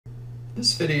In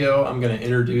this video, I'm going to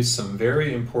introduce some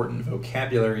very important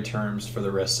vocabulary terms for the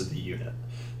rest of the unit.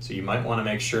 So you might want to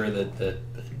make sure that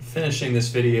in finishing this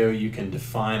video, you can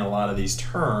define a lot of these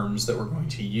terms that we're going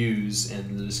to use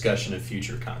in the discussion of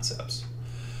future concepts.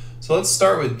 So let's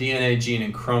start with DNA, gene,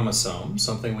 and chromosome,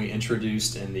 something we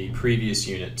introduced in the previous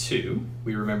unit too.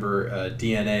 We remember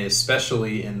DNA,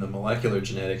 especially in the molecular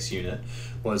genetics unit,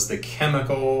 was the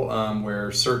chemical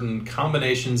where certain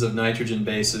combinations of nitrogen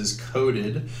bases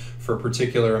coded for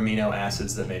particular amino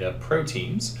acids that made up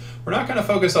proteins. We're not going to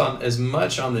focus on as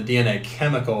much on the DNA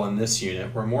chemical in this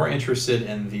unit. We're more interested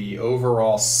in the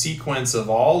overall sequence of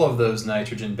all of those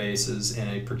nitrogen bases in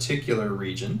a particular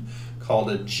region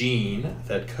called a gene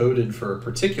that coded for a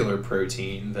particular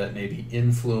protein that maybe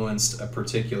influenced a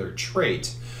particular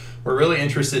trait. We're really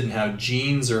interested in how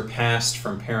genes are passed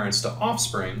from parents to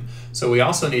offspring, so we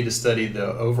also need to study the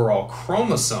overall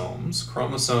chromosomes.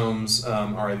 Chromosomes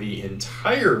are the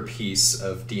entire piece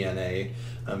of DNA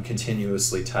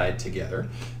continuously tied together,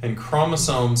 and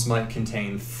chromosomes might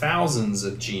contain thousands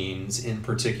of genes in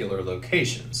particular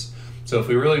locations. So if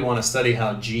we really want to study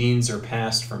how genes are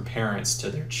passed from parents to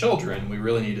their children, we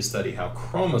really need to study how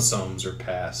chromosomes are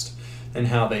passed and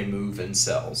how they move in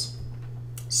cells.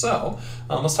 So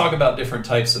let's talk about different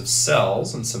types of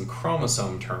cells and some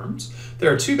chromosome terms.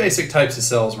 There are two basic types of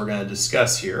cells we're going to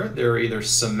discuss here. There are either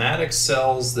somatic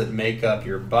cells that make up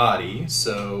your body,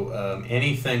 so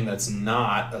anything that's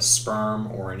not a sperm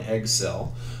or an egg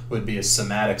cell would be a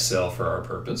somatic cell for our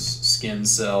purpose. Skin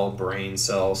cell, brain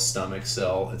cell, stomach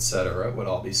cell, etc. would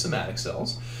all be somatic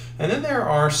cells. And then there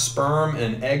are sperm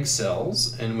and egg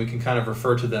cells, and we can kind of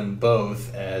refer to them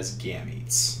both as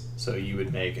gametes. So you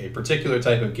would make a particular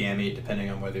type of gamete depending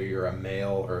on whether you're a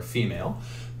male or a female.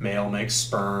 Male makes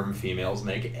sperm, females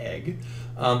make egg.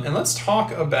 And let's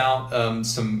talk about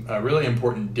some really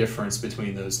important difference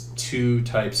between those two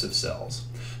types of cells.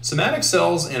 Somatic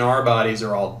cells in our bodies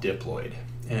are all diploid.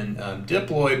 And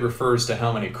diploid refers to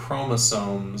how many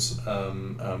chromosomes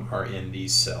are in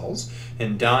these cells.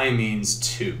 And di means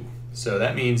two. So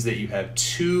that means that you have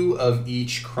two of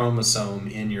each chromosome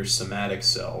in your somatic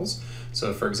cells.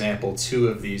 So for example, two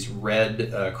of these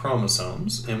red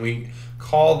chromosomes, and we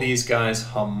call these guys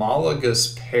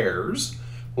homologous pairs.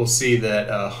 We'll see that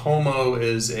homo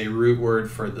is a root word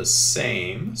for the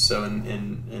same. So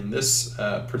in this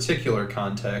particular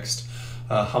context,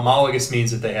 homologous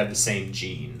means that they have the same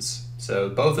genes. So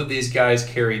both of these guys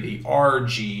carry the R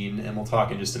gene, and we'll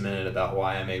talk in just a minute about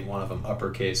why I made one of them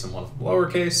uppercase and one of them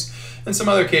lowercase. In some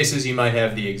other cases, you might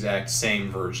have the exact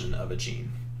same version of a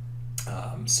gene.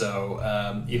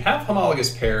 You have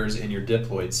homologous pairs in your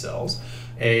diploid cells.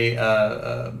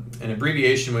 An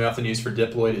abbreviation we often use for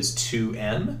diploid is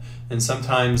 2N, and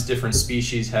sometimes different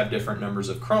species have different numbers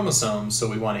of chromosomes, so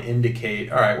we want to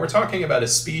indicate, all right, we're talking about a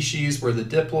species where the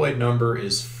diploid number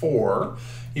is 4.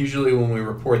 Usually when we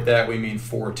report that, we mean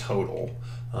 4 total.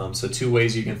 So two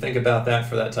ways you can think about that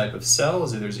for that type of cell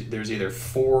is there's either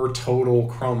 4 total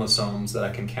chromosomes that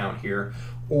I can count here,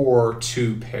 or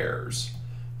 2 pairs.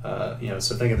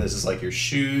 So think of this as like your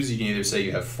shoes. You can either say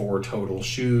you have 4 total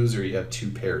shoes or you have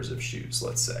 2 pairs of shoes,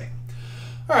 let's say.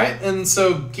 All right, and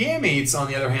so gametes, on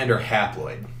the other hand, are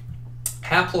haploid.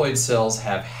 Haploid cells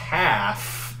have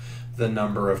half the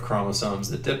number of chromosomes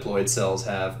that diploid cells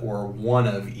have, or 1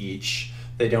 of each.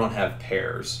 They don't have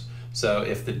pairs. So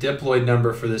if the diploid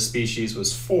number for this species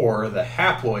was 4, the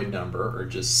haploid number, or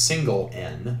just single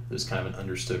N, there's kind of an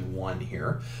understood 1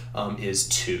 here, is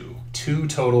 2. 2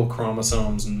 total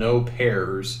chromosomes, no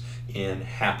pairs in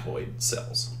haploid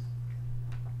cells.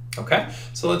 Okay,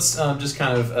 so let's just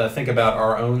kind of think about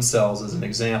our own cells as an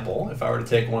example. If I were to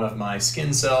take one of my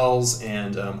skin cells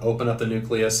and open up the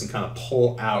nucleus and kind of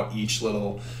pull out each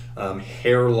little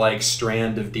hair-like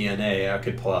strand of DNA, I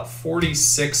could pull out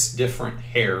 46 different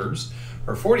hairs,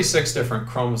 or 46 different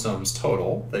chromosomes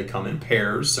total. They come in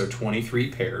pairs, so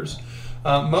 23 pairs.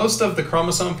 Most of the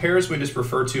chromosome pairs we just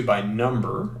refer to by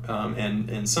number,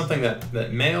 and something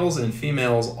that males and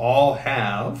females all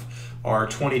have are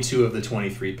 22 of the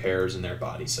 23 pairs in their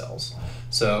body cells.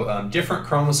 So different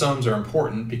chromosomes are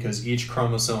important because each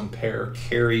chromosome pair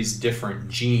carries different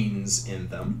genes in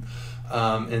them.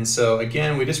 And so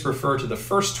again, we just refer to the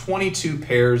first 22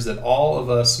 pairs that all of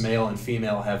us, male and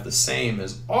female, have the same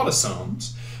as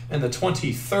autosomes, and the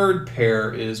 23rd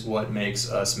pair is what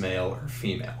makes us male or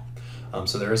female.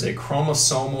 So there is a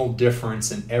chromosomal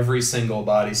difference in every single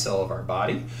body cell of our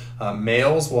body.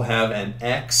 Males will have an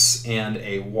X and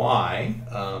a Y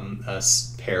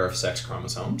pair of sex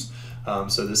chromosomes.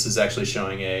 So this is actually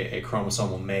showing a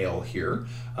chromosomal male here.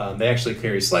 They actually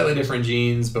carry slightly different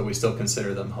genes, but we still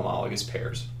consider them homologous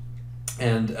pairs.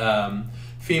 And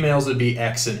Females would be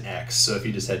X and X. So if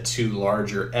you just had two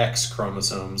larger X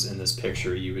chromosomes in this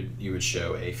picture, you would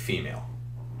show a female.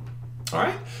 All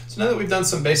right, so now that we've done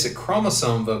some basic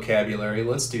chromosome vocabulary,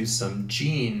 let's do some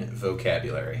gene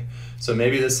vocabulary. So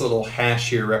maybe this little hash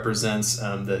here represents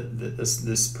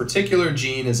this particular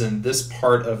gene is in this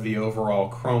part of the overall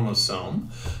chromosome,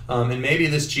 and maybe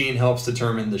this gene helps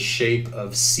determine the shape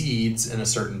of seeds in a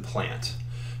certain plant.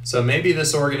 So maybe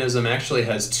this organism actually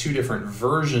has two different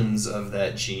versions of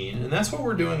that gene, and that's what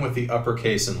we're doing with the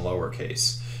uppercase and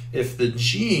lowercase. If the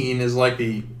gene is like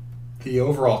the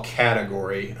overall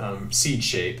category, seed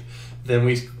shape, then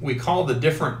we call the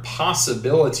different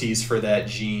possibilities for that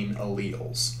gene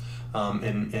alleles.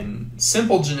 In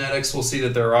simple genetics, we'll see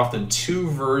that there are often two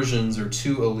versions or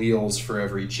two alleles for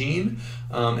every gene,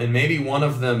 and maybe one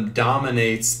of them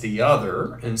dominates the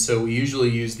other, and so we usually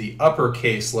use the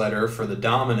uppercase letter for the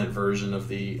dominant version of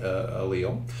the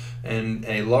allele, and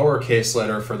a lowercase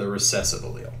letter for the recessive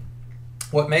allele.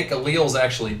 What make alleles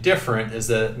actually different is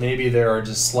that maybe there are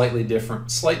just slight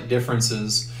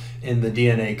differences in the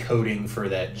DNA coding for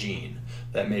that gene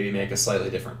that maybe make a slightly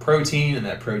different protein, and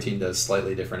that protein does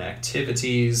slightly different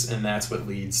activities, and that's what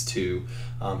leads to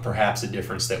perhaps a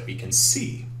difference that we can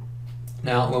see.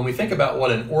 Now, when we think about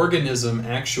what an organism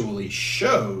actually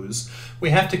shows,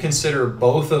 we have to consider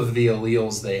both of the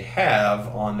alleles they have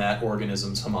on that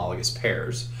organism's homologous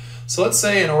pairs. So let's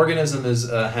say an organism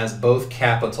has both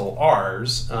capital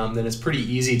R's, then it's pretty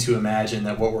easy to imagine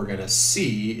that what we're going to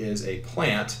see is a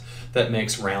plant that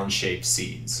makes round-shaped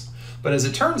seeds. But as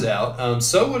it turns out,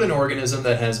 so would an organism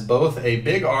that has both a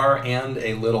big R and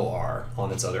a little r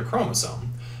on its other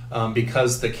chromosome,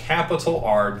 because the capital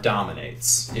R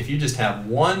dominates. If you just have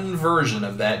one version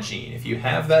of that gene, if you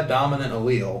have that dominant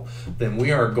allele, then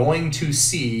we are going to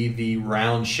see the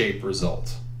round-shaped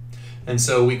result. And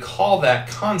so we call that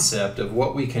concept of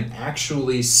what we can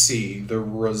actually see, the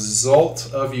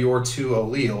result of your two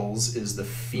alleles is the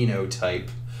phenotype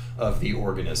of the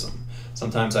organism.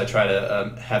 Sometimes I try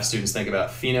to have students think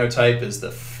about phenotype as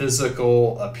the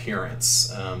physical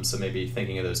appearance. So maybe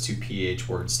thinking of those two PH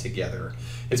words together.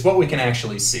 It's what we can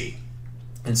actually see.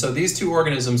 And so these two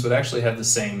organisms would actually have the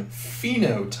same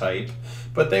phenotype,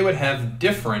 but they would have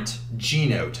different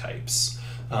genotypes.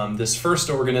 This first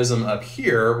organism up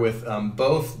here with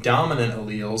both dominant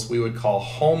alleles we would call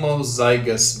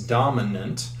homozygous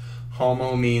dominant.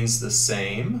 Homo means the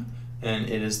same, and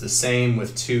it is the same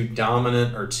with two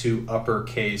dominant or two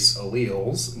uppercase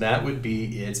alleles. That would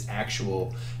be its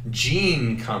actual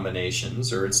gene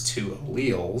combinations, or its two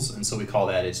alleles, and so we call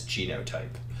that its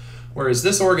genotype. Whereas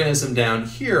this organism down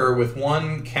here with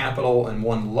one capital and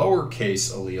one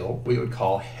lowercase allele we would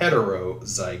call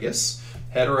heterozygous.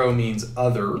 Hetero means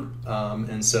other,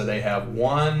 and so they have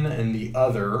one and the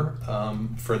other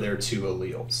for their two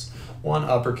alleles. One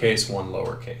uppercase, one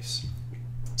lowercase.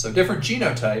 So different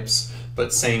genotypes,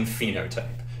 but same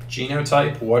phenotype.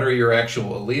 Genotype, what are your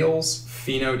actual alleles?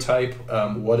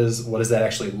 Phenotype, what does that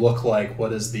actually look like?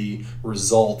 What is the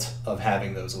result of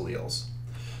having those alleles?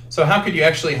 So how could you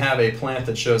actually have a plant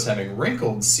that shows having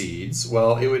wrinkled seeds?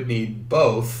 Well, it would need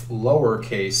both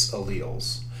lowercase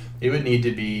alleles. It would need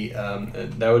to be,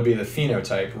 that would be the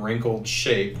phenotype. Wrinkled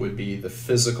shape would be the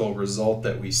physical result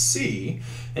that we see,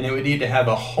 and it would need to have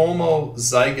a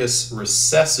homozygous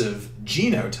recessive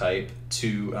genotype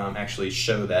to actually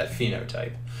show that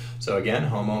phenotype. So again,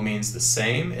 homo means the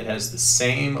same. It has the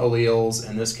same alleles.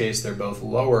 In this case, they're both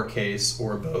lowercase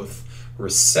or both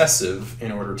recessive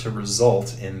in order to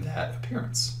result in that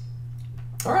appearance.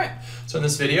 All right, so in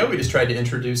this video, we just tried to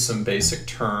introduce some basic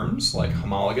terms like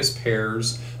homologous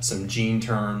pairs, some gene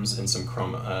terms, and some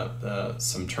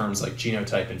terms like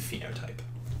genotype and phenotype.